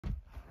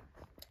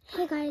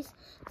Hey guys,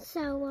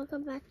 so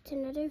welcome back to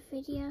another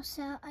video.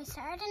 So I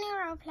started a new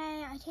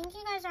roleplay. I think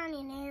you guys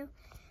already knew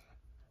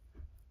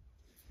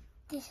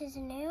this is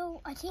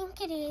new. I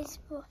think it is,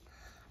 but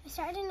I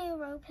started a new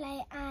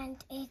roleplay and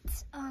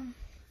it's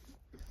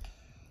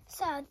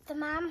so the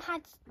mom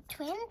had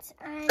twins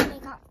and they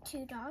got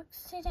 2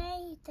 dogs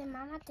today. The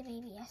mom had the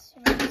baby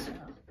yesterday, so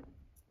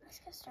let's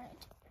get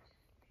started.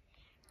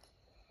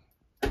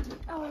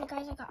 Oh, and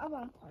guys, I got a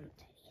one pond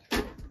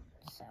today.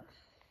 So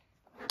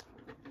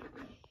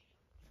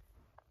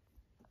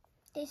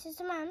this is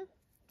the mom,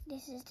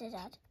 this is the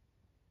dad,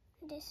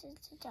 this is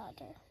the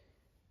daughter.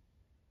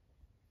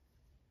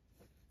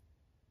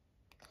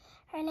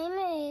 Her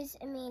name is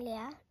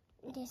Amelia,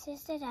 this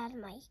is the dad,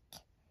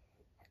 Mike,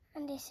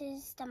 and this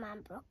is the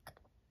mom, Brooke.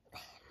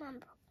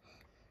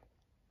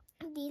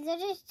 These are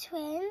the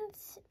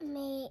twins,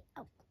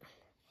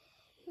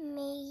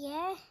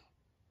 Mia,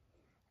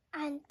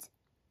 and,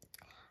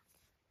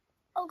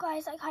 oh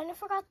guys, I kind of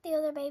forgot the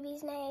other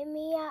baby's name,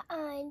 Mia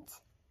and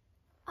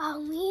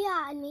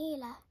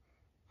Mila.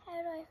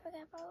 How do I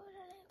forget both of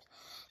their names?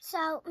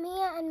 So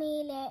Mia and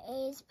Mila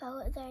is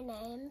both of their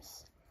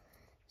names.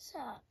 So,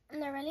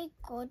 and they're really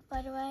good,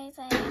 by the way.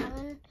 They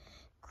haven't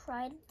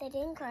cried. They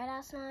didn't cry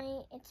last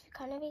night. It's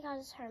kind of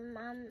because her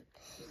mom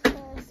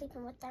was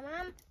sleeping with their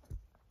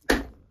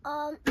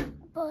mom.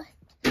 But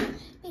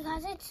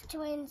because it's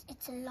twins,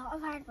 it's a lot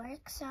of hard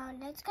work. So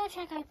let's go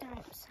check out the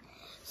rooms.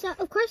 So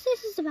of course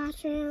this is the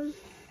bathroom.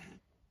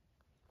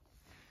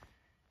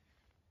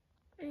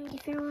 And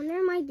if you're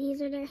wondering why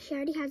these are there, she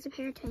already has a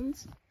pair of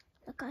twins.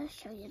 Look, I'll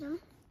show you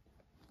them.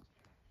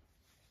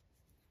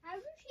 How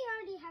does she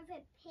already have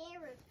a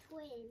pair of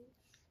twins?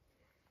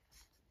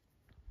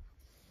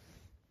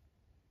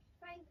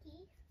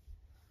 Frankie?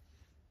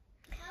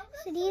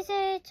 So these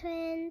are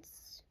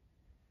twins.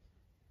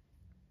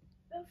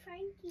 Oh,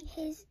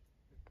 Frankie.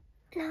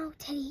 No,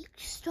 Teddy,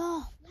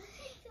 stop.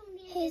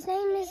 His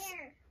name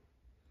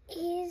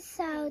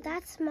so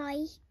that's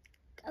Mike.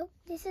 Oh,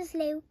 this is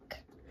Luke.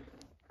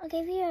 I'll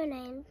give you a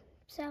name.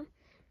 So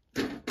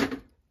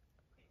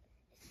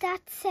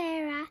that's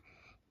Sarah.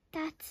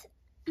 Oh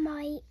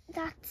my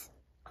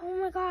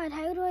God,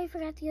 how do I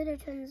forget the other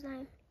twin's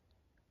name?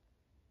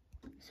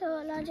 So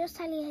I'll just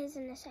tell you his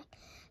in a sec.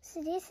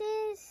 So this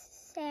is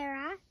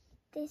Sarah.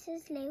 This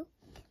is Luke.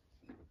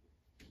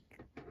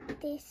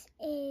 This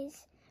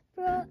is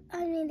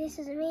this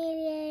is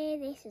Amelia.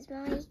 This is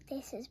Mike.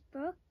 This is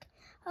Brooke.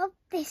 Oh,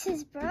 this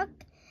is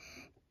Brooke.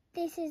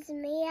 This is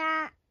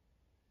Mia.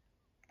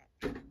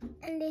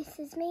 And this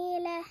is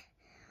Mila.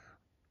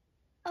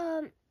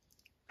 And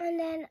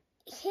then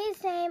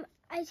his name,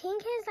 I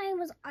think his name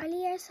was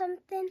Ollie or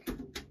something.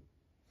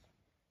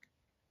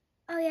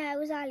 Oh yeah, it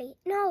was Ollie.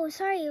 No,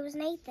 sorry, it was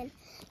Nathan.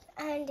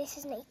 And this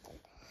is Nathan.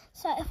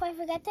 So if I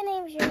forget the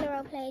names during the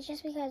roleplay, it's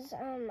just because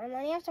I'm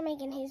only after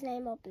making his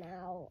name up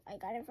now. I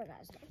gotta forget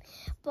his name.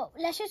 But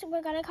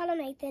we're gonna call him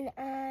Nathan,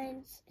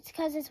 and it's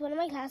because it's one of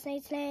my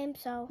classmates'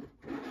 names, so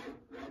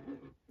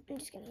I'm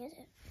just gonna use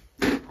it.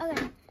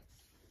 Okay.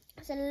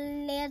 So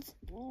let's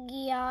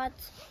get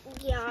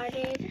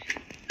started.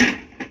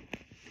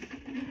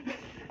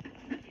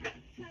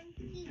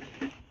 Frankie.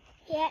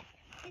 Yeah.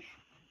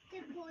 The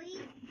boy,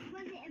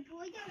 was it a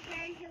boy or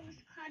girl who was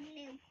called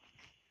Luke?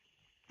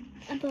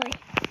 A boy.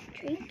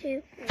 3,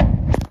 2, 1.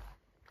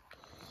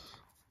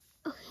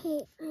 Okay,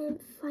 I'm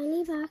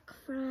finally back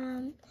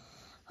from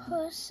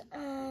Huss,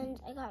 and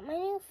I got my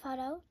new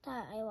photo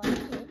that I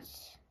wanted.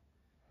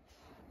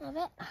 I'm a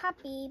bit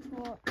happy,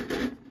 but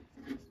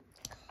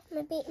I'm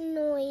a bit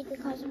annoyed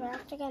because we're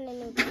after getting a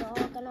new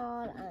dog and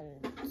all,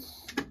 and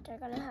they're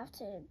going to have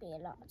to be a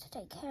lot to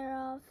take care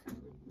of.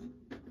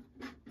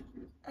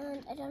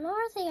 And I don't know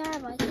where they are,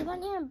 but I keep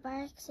on hearing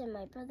barks in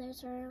my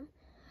brother's room.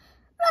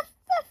 Ruff,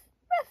 ruff,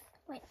 ruff.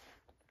 Wait.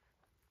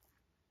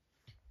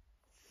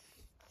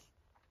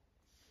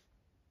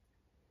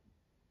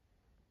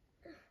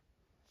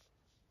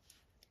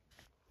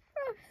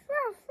 Ruff,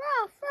 ruff,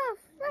 ruff,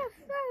 ruff, ruff,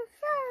 ruff,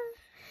 ruff.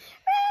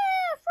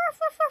 Ruff,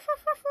 ruff, ruff,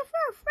 ruff, ruff, ruff,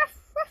 ruff, ruff,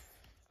 ruff.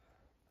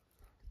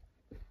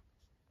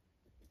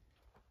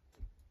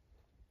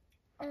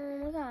 Oh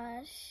my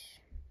gosh.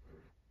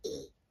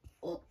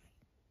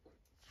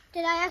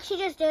 Did I actually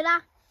just do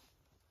that?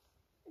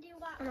 Do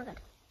what? Oh my God.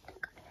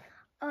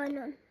 Oh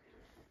no.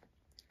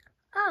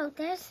 Oh,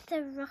 there's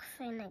the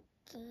ruffin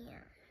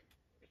again.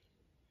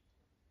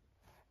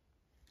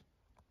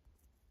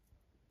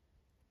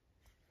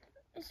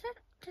 Is that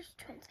just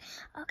twins?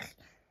 Okay.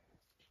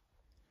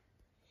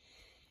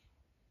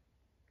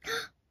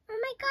 Oh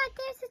my God,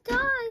 there's the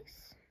dogs.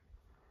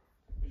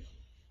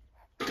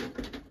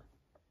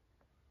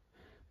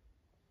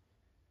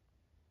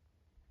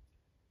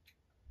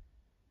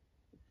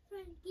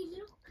 Frankie,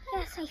 look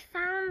Yes, I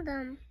found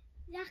them.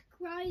 Zach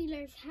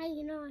Ryler's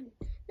hanging on.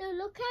 No,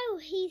 look how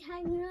he's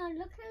hanging on.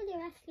 Look how the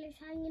wrestler's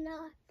hanging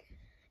on.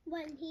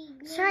 When he...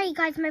 Sorry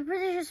guys, my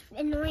brother's just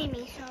annoying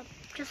me, so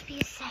just be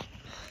a sec.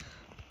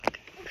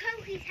 Look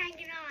how he's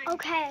hanging on.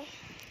 Okay.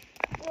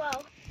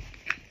 Whoa.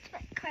 It's a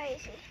bit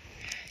crazy.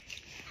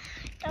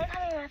 Don't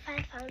tell me my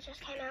headphones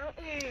just came out.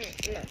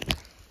 No.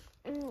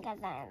 Because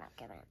they're not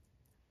giving.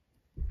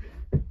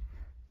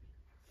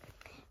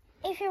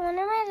 If you're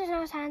wondering why there's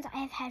no sounds, I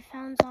have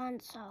headphones on,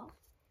 so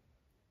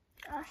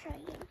I'll show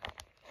you.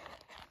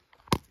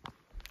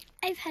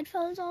 I have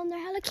headphones on, they're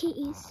Hello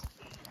Kitties.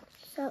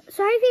 So,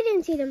 sorry if you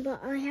didn't see them,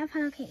 but I have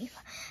Hello Kitty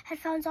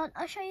headphones on.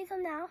 I'll show you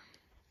them now.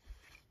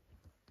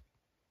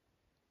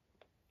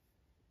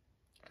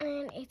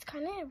 And it's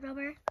kind of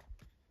rubber,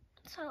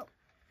 so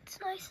it's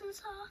nice and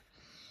soft.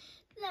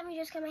 Let me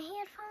just get my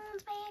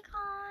headphones back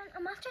on.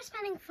 I'm after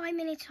spending 5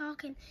 minutes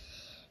talking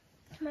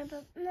to my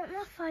book. Not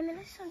 5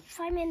 minutes,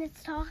 5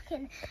 minutes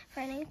talking for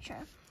an intro.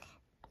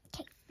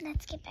 Okay,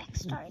 let's get back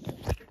started.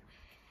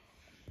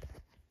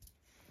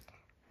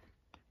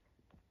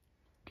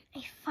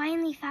 I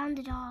finally found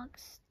the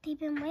dogs. They've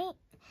been waiting.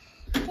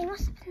 They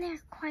must have been there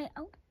quite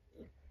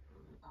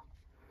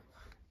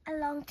a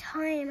long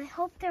time. I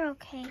hope they're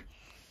okay.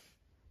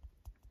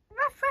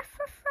 Ruff, ruff,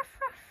 ruff, ruff,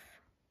 ruff.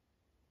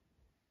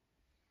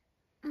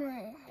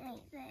 Right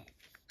there.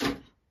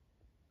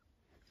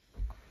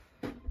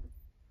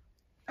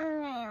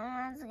 Okay,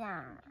 let's go.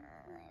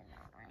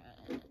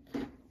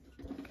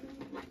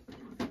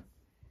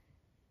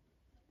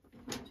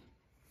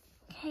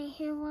 Okay,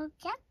 here we'll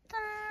get them.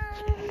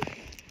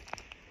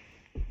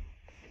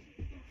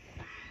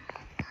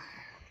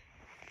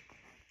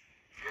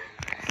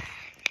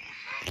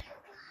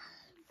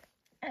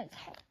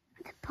 Okay,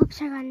 the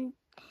pups are going.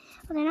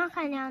 Well, they're not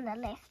going down the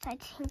lift. I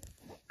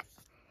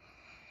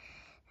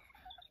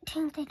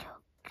think they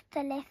took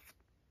the lift.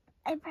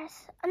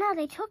 No,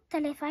 they took the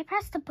lift. I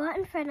pressed the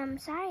button for them.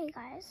 Sorry,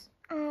 guys.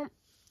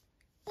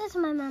 This is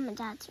my mom and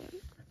dad's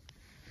room.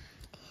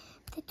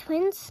 The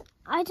twins,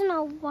 I don't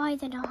know why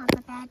they don't have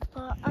a bed,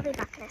 but I'll be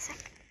back in a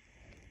sec.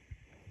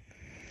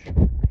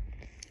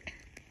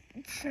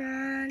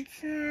 Dun,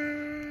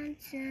 dun,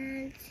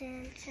 dun,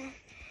 dun, dun,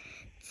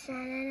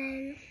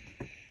 dun.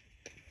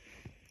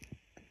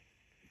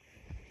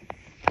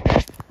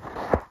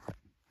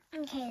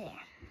 Okay,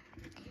 there.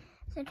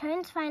 So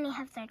twins finally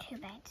have their 2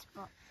 beds,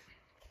 but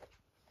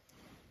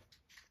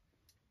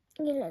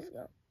okay, let's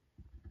go.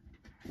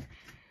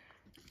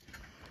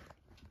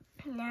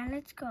 Now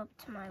let's go up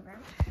to my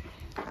room.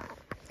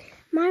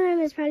 My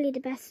room is probably the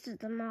best of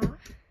them all.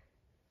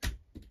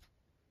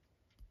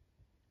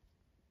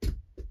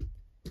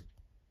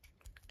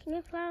 Can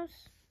you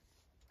close?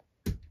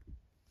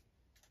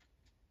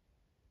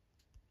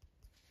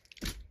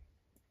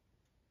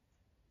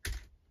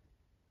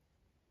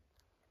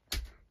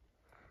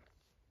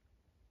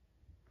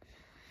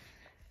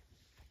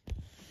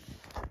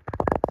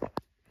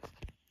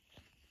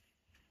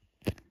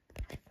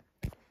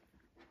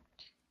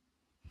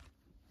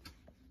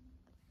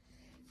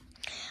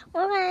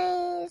 Well,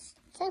 guys,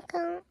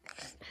 welcome.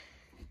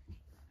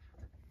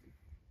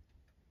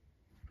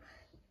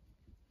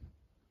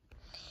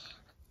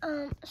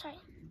 Sorry.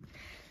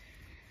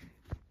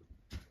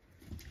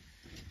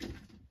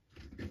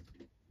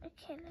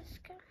 Okay, let's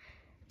go.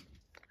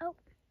 Oh,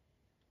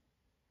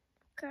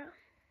 girl.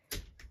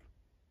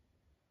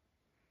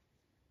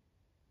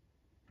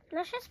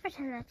 Let's just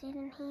pretend that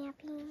didn't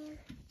happen.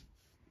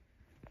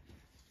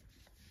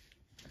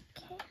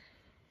 Okay.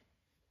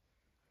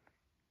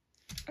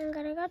 I'm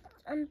gonna go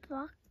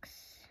unbox,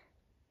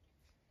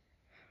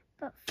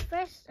 but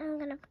first I'm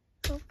gonna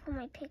go put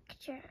my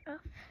picture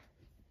up.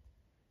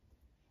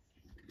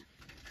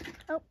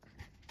 Oh.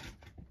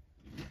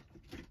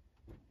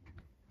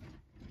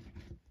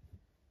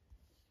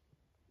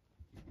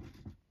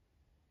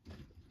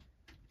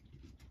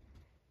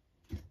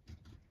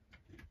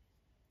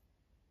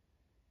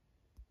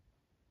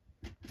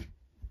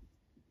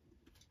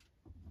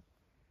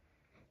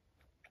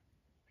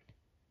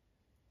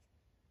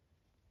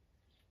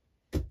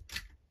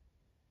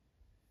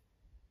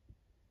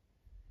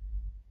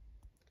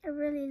 I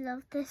really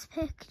love this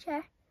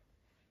picture.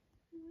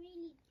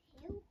 Really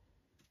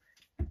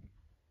do.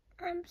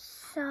 I'm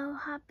so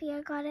happy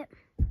I got it.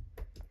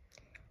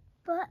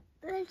 But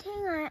the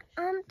thing I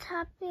am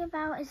happy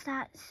about is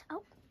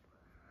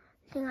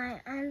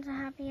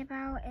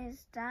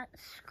that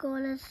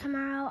school is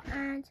tomorrow,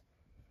 and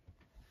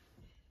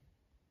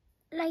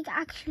like,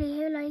 actually,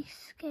 who likes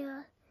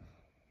school?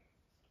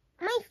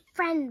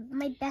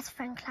 My best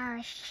friend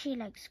Clara, she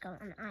likes school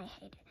and I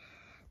hate it.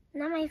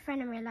 Not my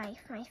friend in real life,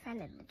 my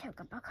friend in the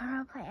Toka Book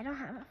roleplay. I don't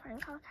have a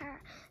friend called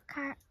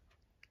Cara,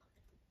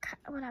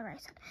 whatever I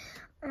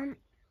said.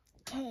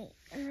 Okay,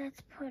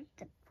 let's put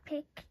the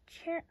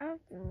picture of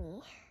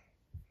me.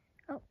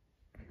 Oh.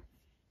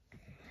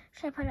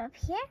 Should I put it up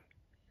here?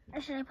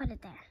 Or should I put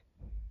it there?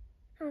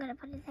 I'm gonna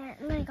put it there.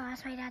 I'm gonna go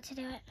ask my dad to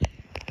do it.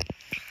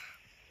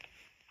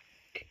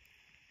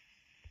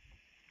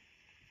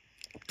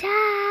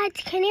 Dad,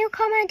 can you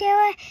come and do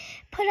it?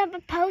 Put up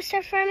a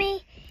poster for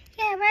me?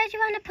 Yeah, where do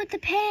you want to put the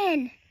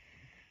pin?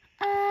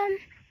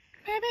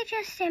 Maybe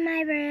just in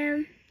my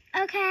room.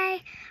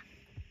 Okay.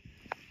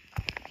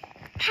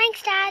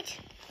 Thanks, Dad.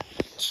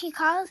 She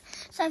called.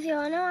 So if you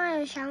want to know, I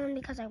was shouting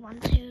because I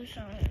want to.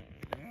 So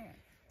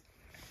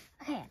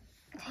okay.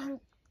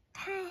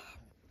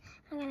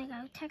 I'm gonna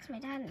go text my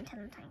dad and tell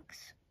him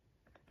thanks.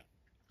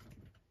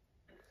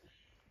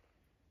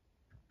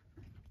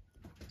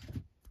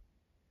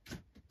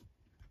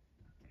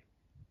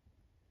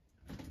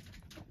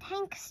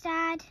 Thanks,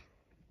 Dad.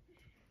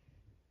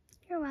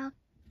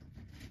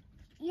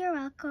 You're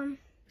welcome.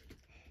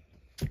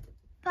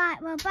 Bye.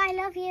 Well, bye.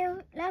 Love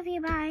you. Love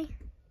you. Bye.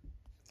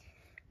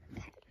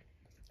 Okay.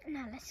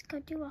 Now let's go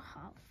do a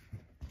haul.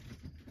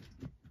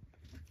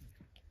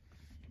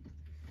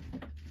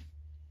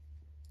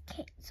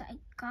 Okay, so I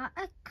got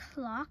a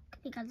clock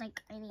because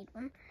like I need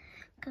one.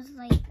 Cause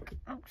like,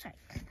 oh sorry,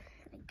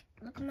 like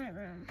look in my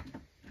room.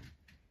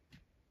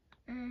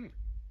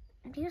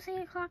 Do you see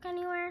a clock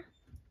anywhere?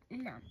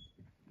 No.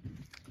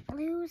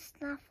 Lose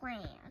the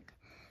flag.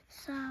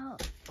 So,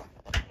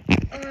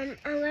 I'm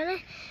gonna.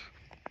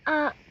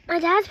 My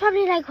dad's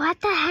probably like, what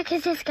the heck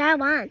is this guy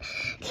on?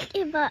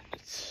 But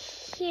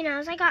he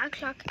knows I got a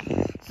clock,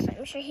 so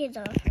I'm sure he'll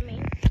do it for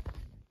me.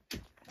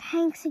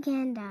 Thanks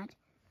again, Dad.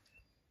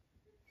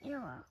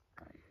 You're welcome.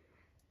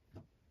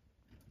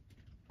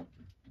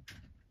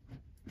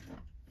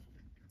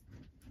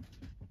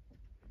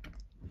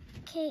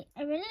 Okay,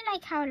 I really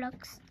like how it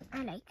looks.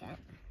 I like it.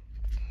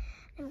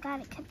 I'm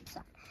glad it kept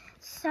on.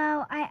 So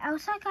I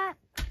also got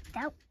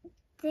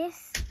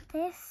this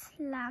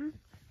lamp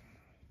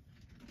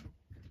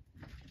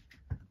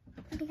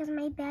because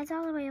my bed's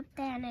all the way up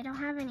there and I don't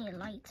have any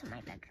lights in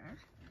my bedroom.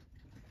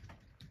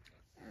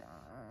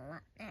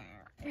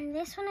 And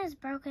this one is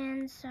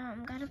broken, so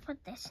I'm gonna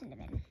put this in the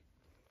bin.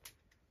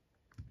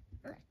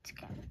 Let's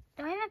go.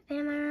 Do I have a bin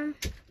in my room?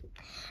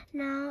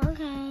 No.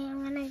 Okay,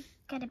 I'm gonna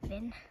get a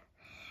bin.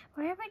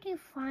 Where would you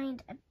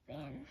find a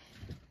bin?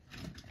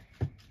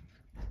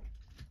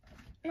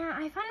 Now,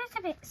 I find it's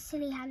a bit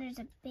silly how there's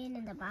a bin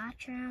in the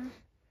bathroom.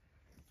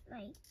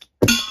 Like,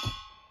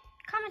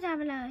 comment down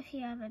below if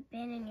you have a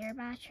bin in your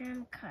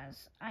bathroom,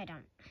 because I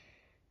don't.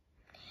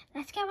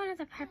 Let's get one of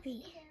the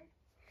puppy.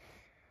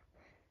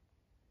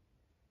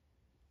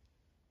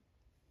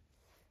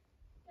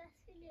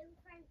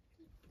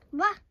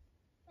 What?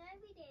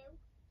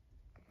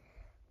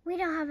 We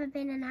don't have a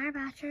bin in our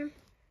bathroom.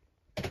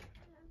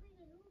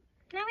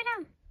 No, we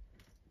don't.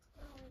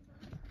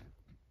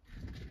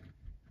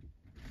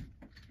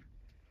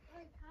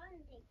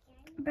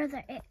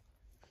 Brother, it.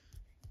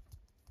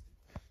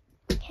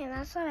 Okay,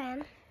 that's what I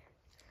am.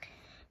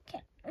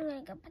 Okay, I'm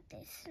gonna go put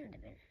this in the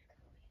bin.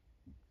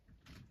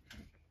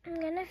 I'm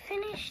gonna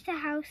finish the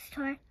house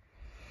tour.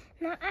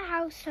 Not a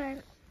house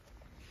tour.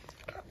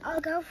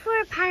 I'll go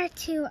for a part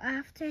 2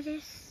 after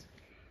this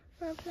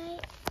roleplay.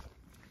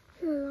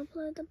 We'll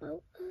upload the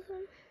both of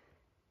them.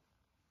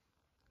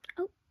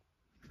 Oh,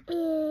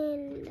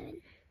 and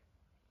then.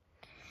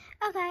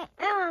 Okay,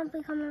 I won't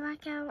be coming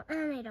back out,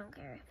 and I don't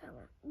care if I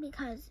won't,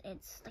 because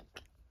it's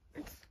like,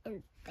 it's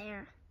in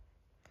there.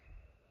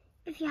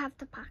 If you have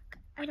to pack,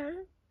 I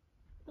don't,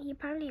 you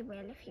probably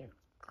will if you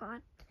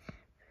got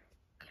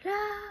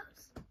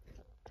clothes.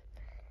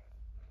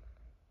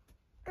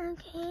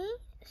 Okay,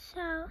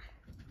 so,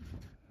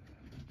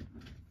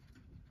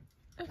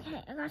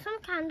 okay, I got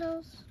some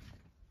candles.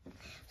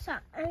 So,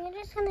 I'm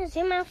just gonna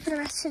zoom out for the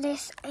rest of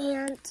this,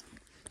 and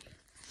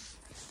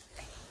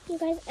you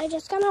guys are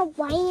just gonna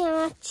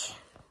watch.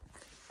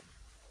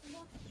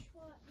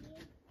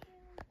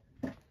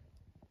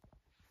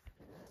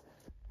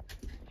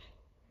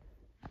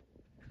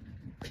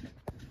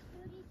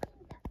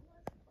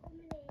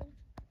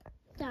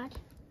 Dad.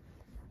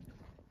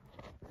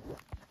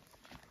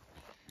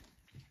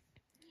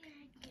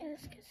 Okay,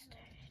 let's get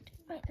started.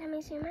 Wait, let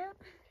me zoom out.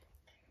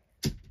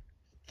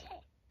 Okay.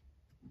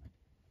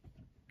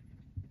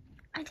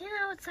 I didn't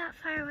know it's that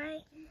far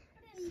away.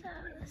 So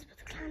let's put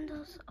the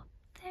candles up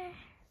there.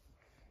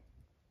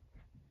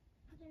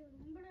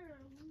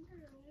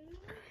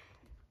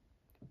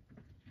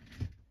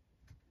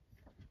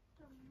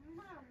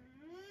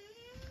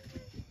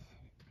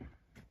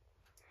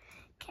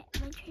 Okay,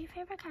 my 3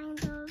 favorite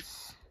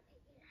candles.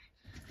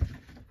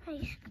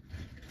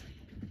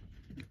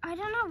 I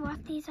don't know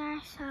what these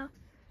are, so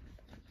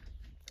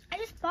I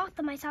just bought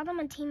them. I saw them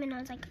on Team and I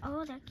was like,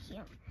 oh, they're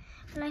cute.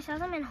 And I saw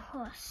them in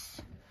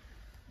Huss.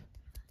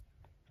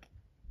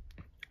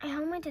 I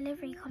hope my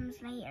delivery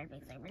comes later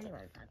because I really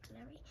want that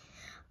delivery.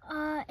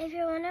 If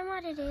you're wondering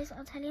what it is,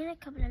 I'll tell you in a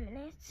couple of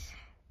minutes.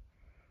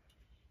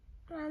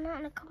 Well, not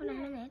in a couple of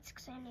minutes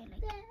because I need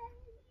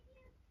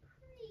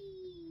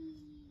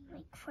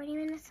like 40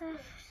 minutes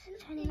left,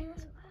 20 minutes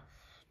left.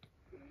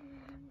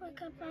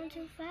 Wake up, I'm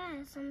too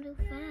fast, I'm too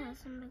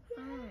fast, I'm too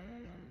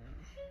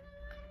fast.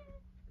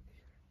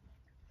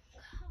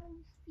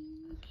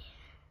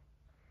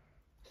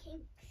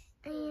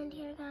 And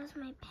here goes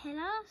my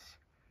pillows.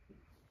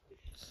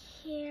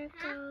 Here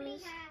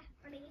goes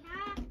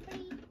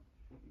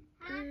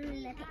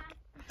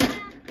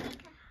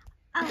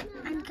oh,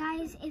 and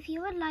guys, if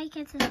you would like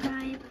and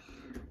subscribe,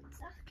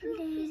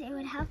 please, it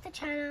would help the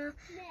channel.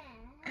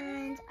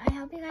 And I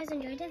hope you guys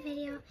enjoyed the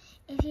video.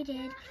 If you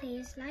did,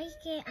 please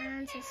like it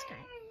and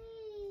subscribe.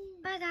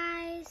 Bye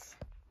guys.